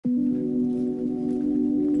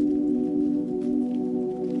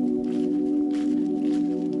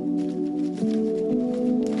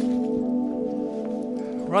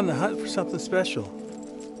on the hunt for something special.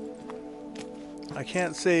 I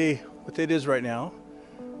can't say what it is right now,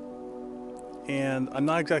 and I'm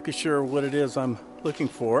not exactly sure what it is I'm looking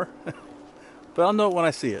for, but I'll know it when I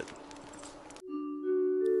see it.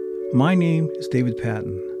 My name is David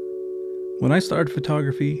Patton. When I started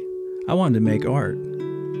photography, I wanted to make art.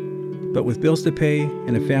 But with bills to pay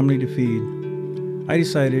and a family to feed, I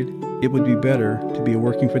decided it would be better to be a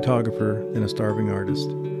working photographer than a starving artist.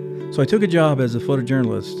 So I took a job as a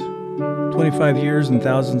photojournalist. 25 years and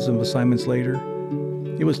thousands of assignments later,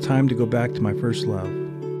 it was time to go back to my first love.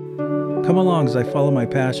 Come along as I follow my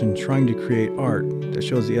passion trying to create art that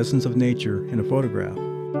shows the essence of nature in a photograph.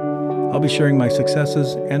 I'll be sharing my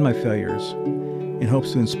successes and my failures in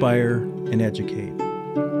hopes to inspire and educate.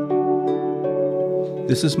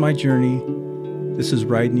 This is my journey. This is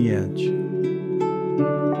Riding the Edge.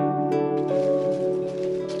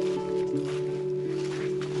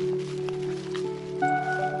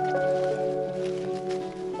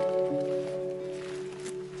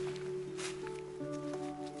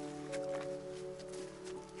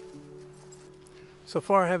 So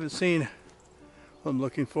far I haven't seen what I'm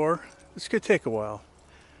looking for. This could take a while.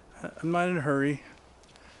 I'm not in a hurry.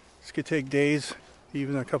 This could take days,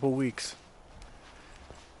 even a couple weeks.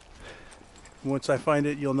 Once I find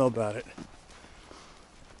it, you'll know about it.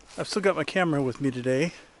 I've still got my camera with me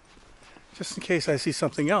today, just in case I see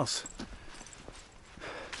something else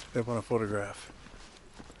that I want to photograph.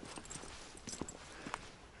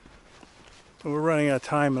 But we're running out of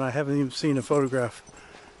time and I haven't even seen a photograph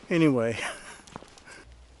anyway.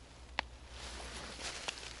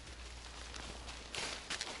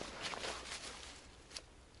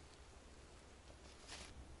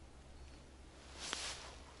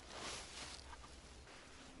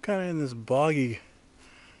 Kind of in this boggy,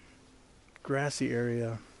 grassy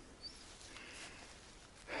area.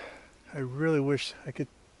 I really wish I could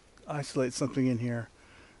isolate something in here.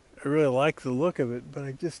 I really like the look of it, but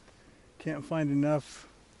I just can't find enough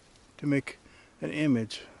to make an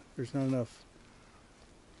image. There's not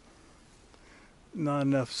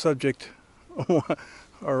enough subject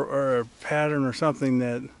or a pattern or something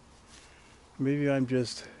that maybe I'm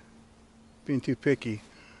just being too picky.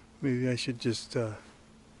 Maybe I should just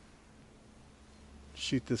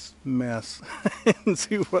shoot this mess and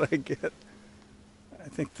see what I get. I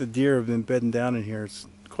think the deer have been bedding down in here. It's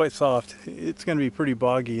quite soft. It's going to be pretty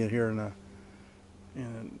boggy in here in a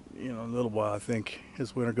little while, I think,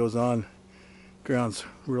 as winter goes on. Ground's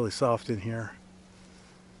really soft in here.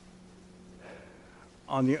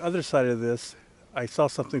 On the other side of this, I saw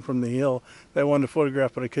something from the hill that I wanted to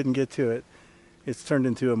photograph, but I couldn't get to it. It's turned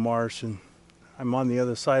into a marsh, and I'm on the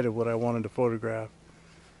other side of what I wanted to photograph.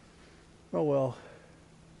 Oh well.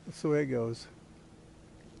 That's the way it goes.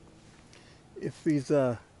 If these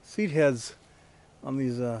seed heads on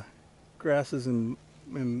these grasses and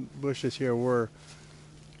bushes here were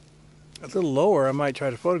a little lower, I might try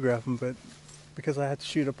to photograph them, but because I have to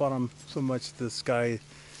shoot up on them so much, the sky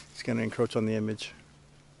is going to encroach on the image.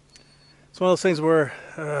 It's one of those things where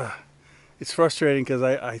it's frustrating because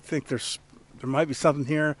I think there might be something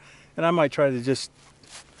here, and I might try to just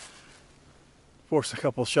force a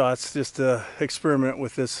couple shots just to experiment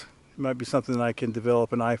with this. It might be something that I can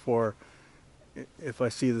develop an eye for if I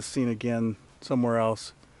see the scene again somewhere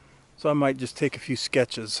else. So I might just take a few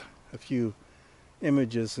sketches, a few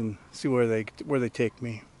images, and see where they take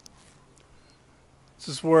me. This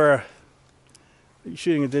is where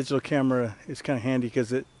shooting a digital camera is kind of handy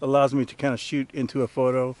because it allows me to kind of shoot into a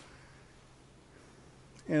photo,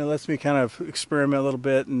 and it lets me kind of experiment a little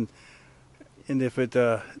bit, and if it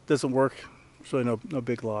doesn't work, it's really no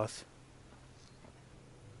big loss.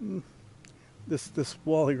 This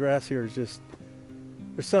wall of grass here is just,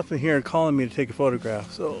 there's something here calling me to take a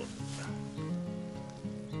photograph. So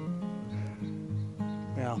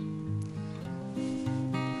yeah, I'm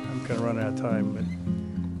kind of running out of time, but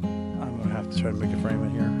I'm gonna have to try to make a frame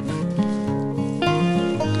in here.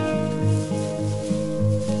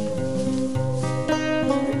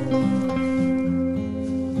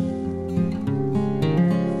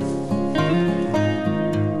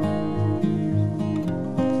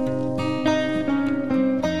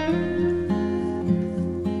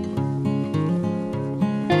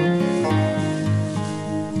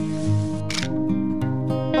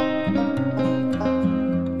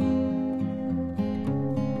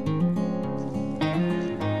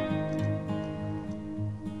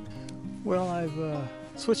 Well, I've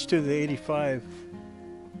switched to the 85,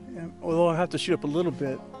 and although I have to shoot up a little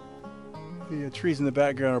bit, the trees in the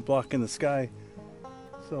background are blocking the sky,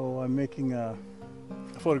 so I'm making a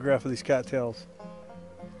photograph of these cattails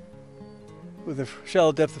with a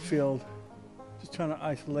shallow depth of field, Just trying to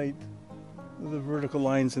isolate the vertical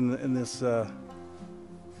lines in this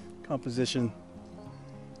composition.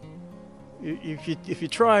 If you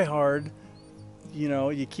try hard, you know,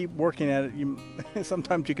 you keep working at it, you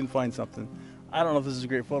sometimes you can find something. I don't know if this is a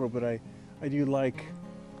great photo, but I do like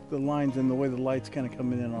the lines and the way the light's kind of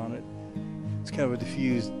coming in on it. It's kind of a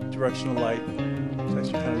diffused directional light. It's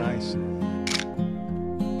actually kind of nice.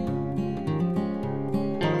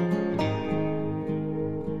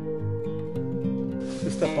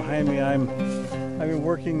 This stuff behind me, I've been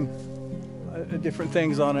working different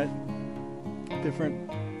things on it,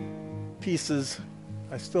 different pieces.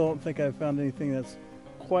 I still don't think I've found anything that's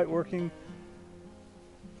quite working.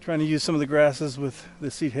 Trying to use some of the grasses with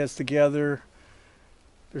the seat heads together.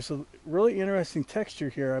 There's a really interesting texture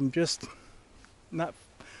here. I'm just not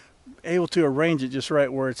able to arrange it just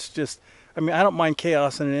right where it's just, I mean, I don't mind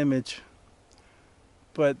chaos in an image,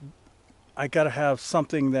 but I gotta have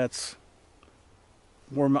something that's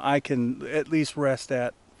where I can at least rest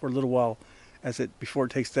at for a little while before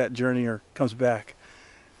it takes that journey or comes back.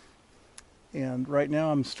 And right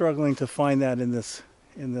now I'm struggling to find that in this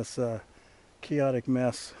chaotic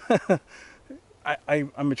mess.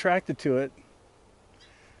 I'm attracted to it,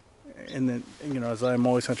 and then, you know, as I'm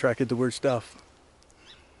always attracted to weird stuff,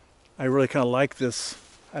 I really kind of like this.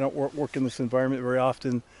 I don't work in this environment very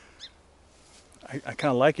often. I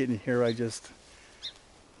kind of like it in here. I'm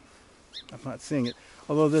not seeing it.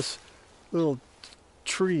 Although this little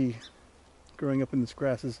tree growing up in this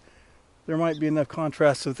grasses, there might be enough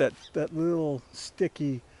contrast with that little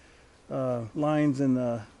sticky lines in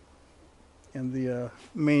the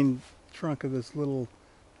main trunk of this little,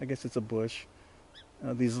 I guess it's a bush.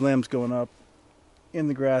 These limbs going up in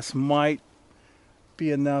the grass might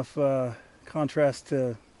be enough contrast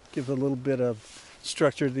to give a little bit of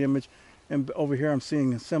structure to the image. And over here I'm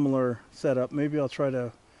seeing a similar setup. Maybe I'll try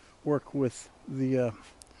to work with the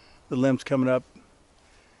limbs coming up.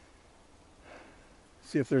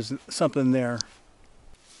 See if there's something there.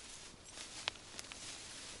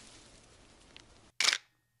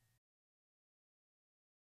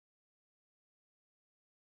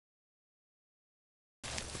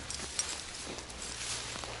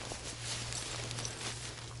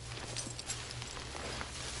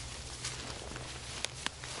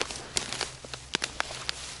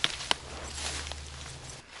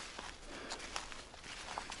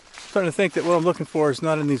 Starting to think that what I'm looking for is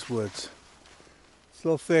not in these woods. It's a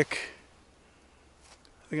little thick.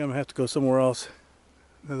 I think I'm gonna have to go somewhere else.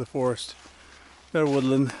 Another forest, another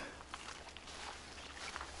woodland.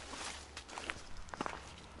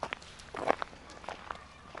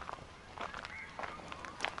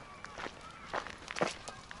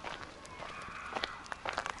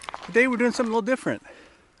 Today we're doing something a little different.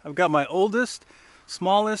 I've got my oldest,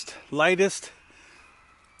 smallest, lightest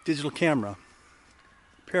digital camera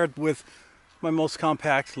paired with my most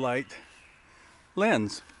compact light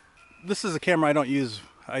lens. This is a camera I don't use.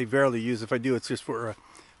 I rarely use. If I do, it's just for a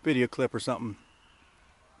video clip or something.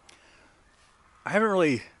 I haven't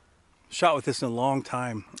really shot with this in a long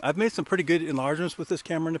time. I've made some pretty good enlargements with this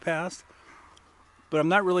camera in the past, but I'm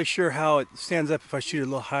not really sure how it stands up if I shoot a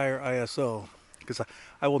little higher ISO, because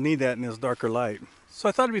I will need that in this darker light. So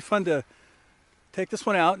I thought it'd be fun to take this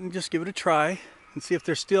one out and just give it a try and see if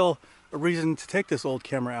there's still a reason to take this old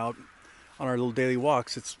camera out on our little daily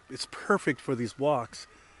walks. It's perfect for these walks.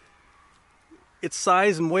 Its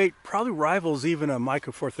size and weight probably rivals even a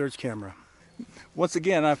micro four thirds camera. Once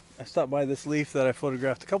again, I stopped by this leaf that I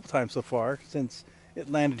photographed a couple times so far since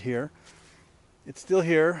it landed here. It's still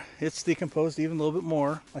here. It's decomposed even a little bit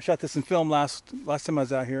more. I shot this in film last time I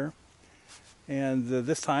was out here, and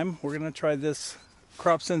this time we're gonna try this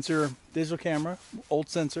crop sensor digital camera, old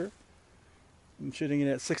sensor. I'm shooting it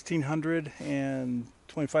at 1600 and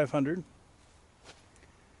 2500.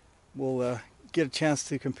 We'll get a chance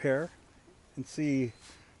to compare and see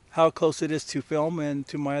how close it is to film and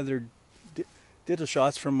to my other digital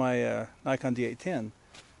shots from my Nikon D810.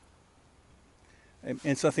 And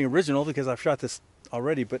it's nothing original because I've shot this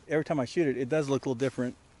already, but every time I shoot it, it does look a little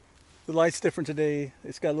different. The light's different today.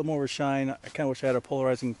 It's got a little more of a shine. I kind of wish I had a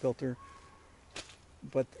polarizing filter.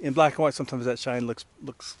 But in black and white, sometimes that shine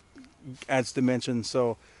adds dimension,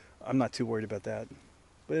 so I'm not too worried about that.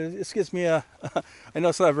 But it gives me I know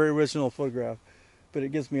it's not a very original photograph, but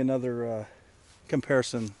it gives me another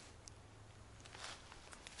comparison.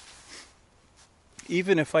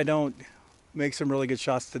 Even if I don't make some really good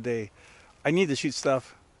shots today, I need to shoot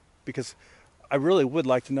stuff because I really would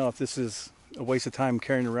like to know if this is a waste of time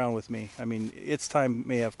carrying around with me. I mean, its time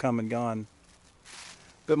may have come and gone,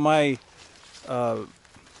 but my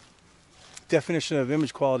definition of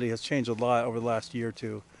image quality has changed a lot over the last year or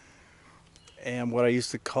two. and what I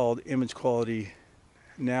used to call image quality.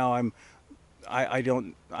 Now I'm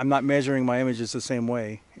not measuring my images the same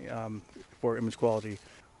way for image quality.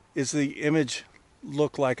 Is the image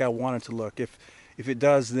look like I want it to look? If it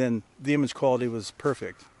does, then the image quality was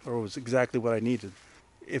perfect, or was exactly what I needed.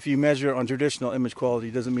 If you measure on traditional image quality,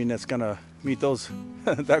 it doesn't mean that's gonna meet those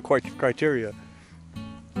that criteria.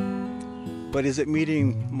 But is it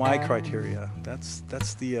meeting my criteria? That's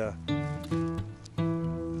the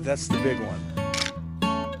big one.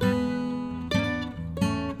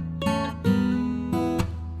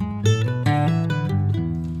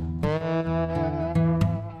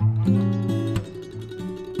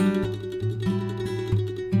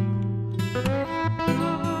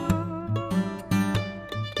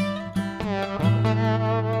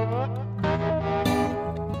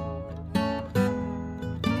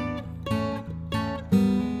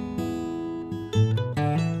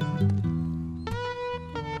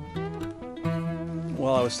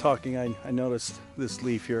 While I was talking, I noticed this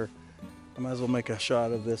leaf here. I might as well make a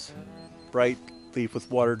shot of this bright leaf with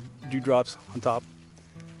water dewdrops on top.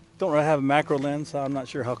 Don't really have a macro lens, so I'm not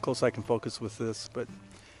sure how close I can focus with this, but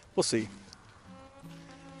we'll see.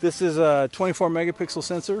 This is a 24 megapixel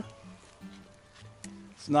sensor.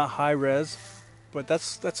 It's not high res, but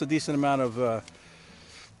that's a decent amount of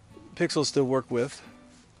pixels to work with.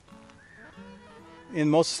 In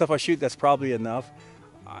most stuff I shoot, that's probably enough.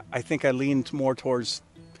 I think I leaned more towards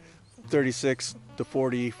 36 to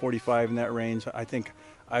 40, 45 in that range. I think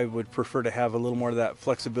I would prefer to have a little more of that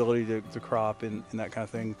flexibility to crop and that kind of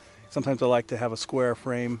thing. Sometimes I like to have a square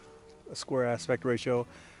frame, a square aspect ratio.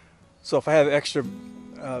 So if I have extra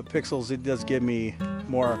pixels, it does give me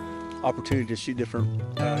more opportunity to shoot different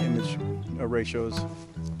image ratios.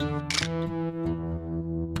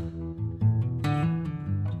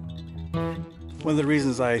 One of the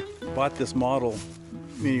reasons I bought this model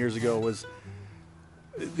many years ago was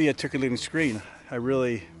the articulating screen. I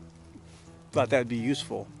really thought that would be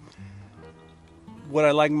useful. What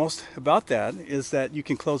I like most about that is that you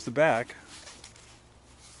can close the back,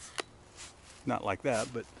 not like that,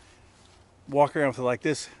 but walk around with it like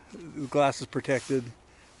this. The glass is protected.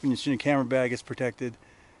 When you shoot a camera bag, it's protected.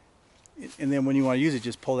 And then when you want to use it,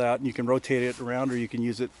 just pull it out and you can rotate it around, or you can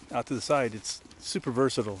use it out to the side. It's super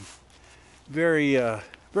versatile. Very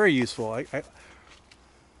useful.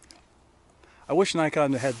 I wish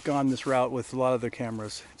Nikon had gone this route with a lot of their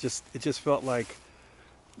cameras. It just felt like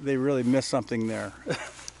they really missed something there.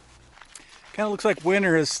 Kind of looks like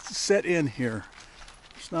winter has set in here.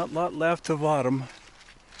 There's not a lot left of autumn.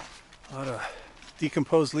 A lot of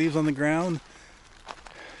decomposed leaves on the ground.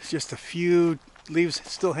 It's just a few leaves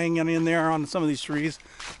still hanging in there on some of these trees.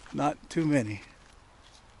 Not too many.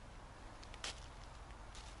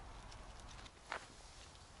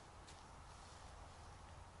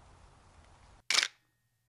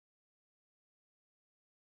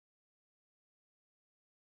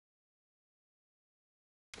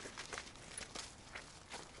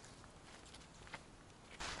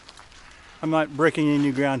 I'm not breaking any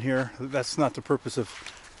new ground here. That's not the purpose of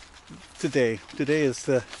today. Today is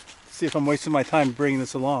to see if I'm wasting my time bringing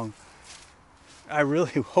this along. I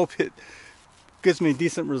really hope it gives me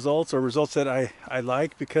decent results, or results that I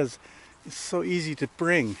like, because it's so easy to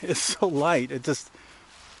bring. It's so light.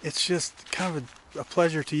 It's just kind of a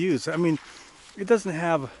pleasure to use. I mean, it doesn't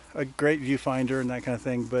have a great viewfinder and that kind of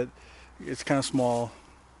thing, but it's kind of small.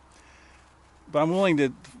 But I'm willing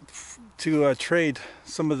to trade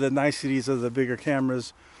some of the niceties of the bigger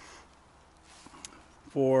cameras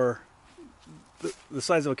for the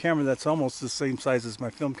size of a camera that's almost the same size as my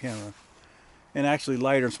film camera, and actually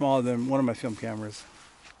lighter and smaller than one of my film cameras.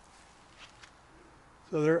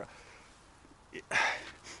 So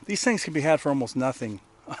these things can be had for almost nothing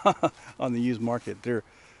on the used market. They're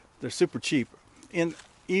super cheap. And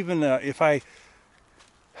even if I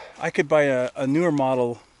could buy a newer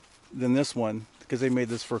model than this one, because they made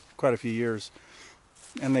this for quite a few years,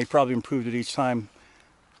 and they probably improved it each time.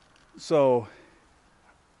 So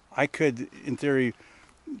I could, in theory,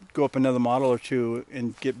 go up another model or two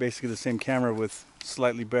and get basically the same camera with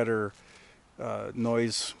slightly better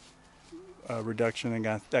noise reduction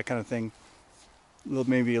and that kind of thing.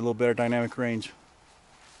 Maybe a little better dynamic range.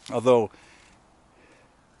 Although,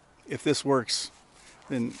 if this works,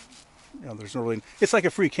 then there's no really. It's like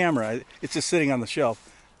a free camera. It's just sitting on the shelf.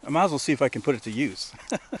 I might as well see if I can put it to use.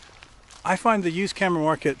 I find the used camera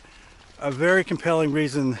market a very compelling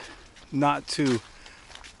reason not to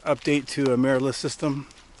update to a mirrorless system.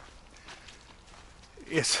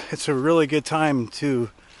 It's a really good time to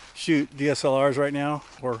shoot DSLRs right now,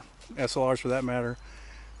 or SLRs for that matter,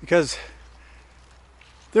 because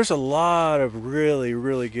there's a lot of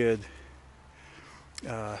really good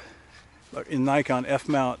in Nikon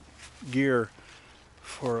F-mount gear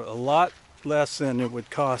for a lot less than it would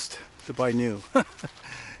cost to buy new.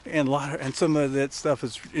 and some of that stuff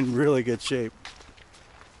is in really good shape.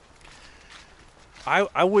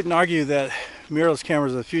 I wouldn't argue that mirrorless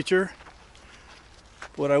cameras are the future.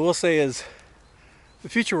 What I will say is the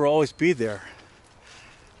future will always be there.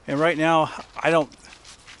 And right now,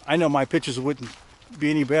 I know my pictures wouldn't be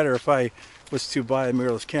any better if I was to buy a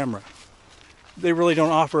mirrorless camera. They really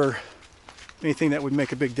don't offer anything that would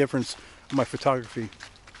make a big difference in my photography.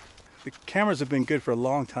 The cameras have been good for a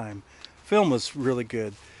long time. Film was really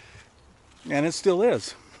good, and it still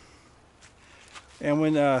is. And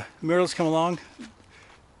when mirrorless come along,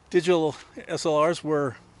 digital SLRs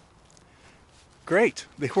were great.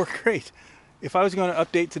 They were great. If I was going to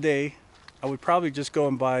update today, I would probably just go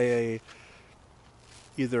and buy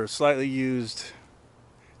either a slightly used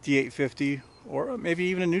D850 or maybe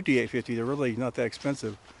even a new D850. They're really not that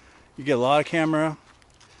expensive. You get a lot of camera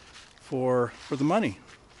for the money.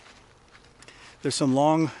 There's some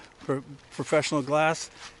long professional glass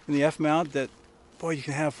in the F-mount that, boy, you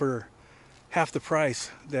can have for half the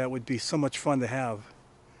price. That would be so much fun to have.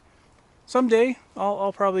 Someday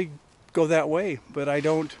I'll probably go that way, but I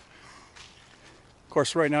don't. Of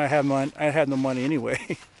course, right now I had no money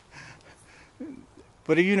anyway.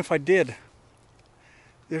 But even if I did,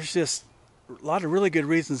 there's just a lot of really good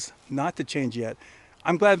reasons not to change yet.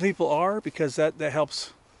 I'm glad people are, because that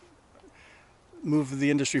helps move the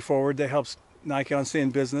industry forward. That helps Nikon stay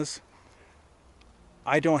in business.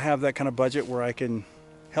 I don't have that kind of budget where I can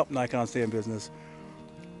help Nikon stay in business.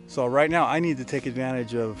 So right now I need to take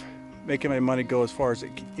advantage of making my money go as far as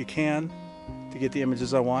it can to get the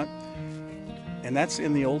images I want. And that's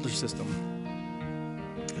in the older system.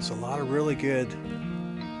 There's a lot of really good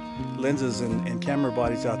lenses and camera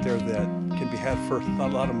bodies out there that can be had for not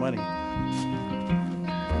a lot of money.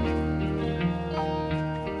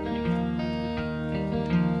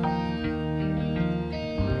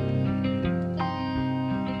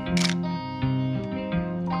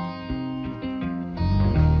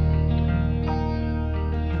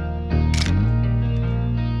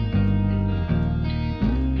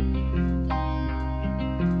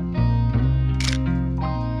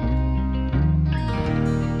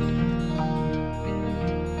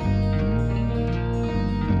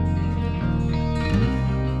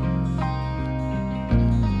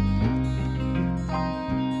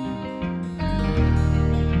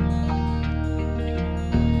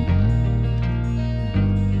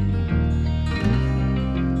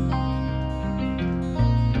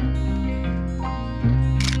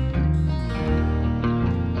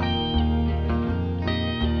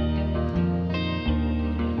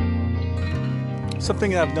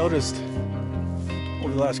 Something I've noticed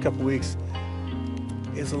over the last couple weeks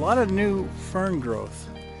is a lot of new fern growth.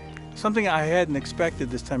 Something I hadn't expected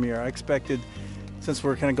this time of year. I expected, since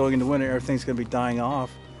we're kind of going into winter, everything's going to be dying off.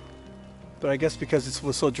 But I guess because it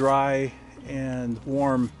was so dry and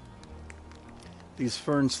warm, these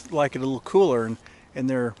ferns like it a little cooler, and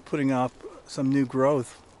they're putting up some new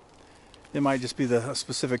growth. It might just be a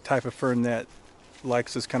specific type of fern that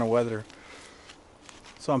likes this kind of weather.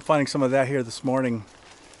 So I'm finding some of that here this morning.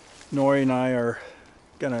 Nori and I are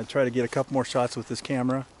gonna try to get a couple more shots with this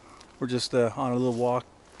camera. We're just on a little walk,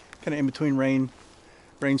 kind of in between rain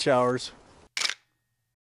showers.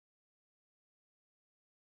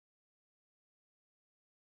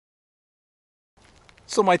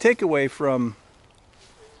 So my takeaway from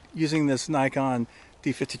using this Nikon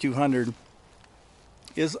D5200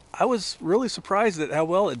 is I was really surprised at how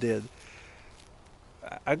well it did.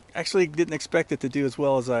 I actually didn't expect it to do as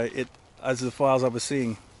well as the files I was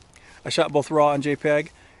seeing. I shot both RAW and JPEG,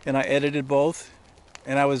 and I edited both,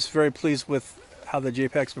 and I was very pleased with how the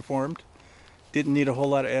JPEGs performed. Didn't need a whole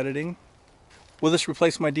lot of editing. Will this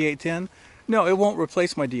replace my D810? No, it won't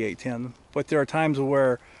replace my D810, but there are times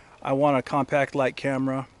where I want a compact light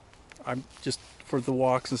camera. I'm just for the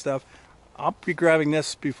walks and stuff. I'll be grabbing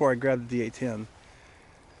this before I grab the D810.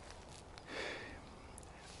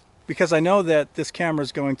 Because I know that this camera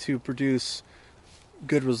is going to produce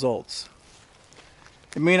good results.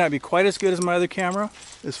 It may not be quite as good as my other camera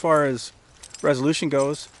as far as resolution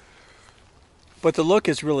goes, but the look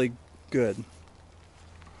is really good.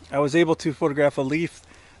 I was able to photograph a leaf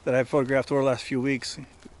that I've photographed over the last few weeks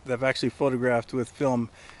that I've actually photographed with film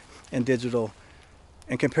and digital,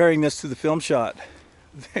 and comparing this to the film shot,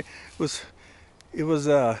 it was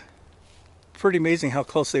pretty amazing how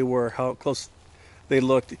close they were, how close they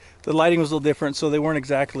looked. The lighting was a little different, so they weren't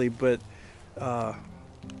exactly, but the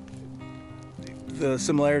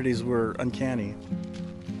similarities were uncanny.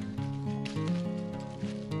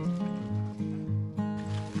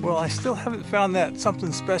 Well, I still haven't found that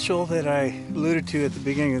something special that I alluded to at the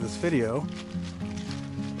beginning of this video.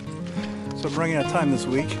 So I'm running out of time this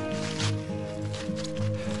week.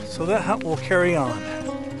 So that hunt will carry on.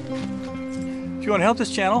 If you want to help this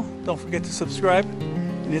channel, don't forget to subscribe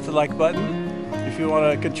and hit the like button. If you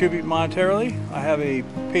want to contribute monetarily, I have a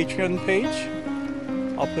Patreon page.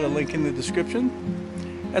 I'll put a link in the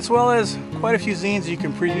description, as well as quite a few zines you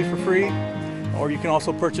can preview for free, or you can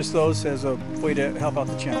also purchase those as a way to help out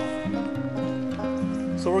the channel.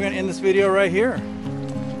 So we're going to end this video right here.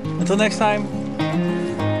 Until next time,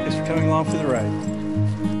 thanks for coming along for the ride.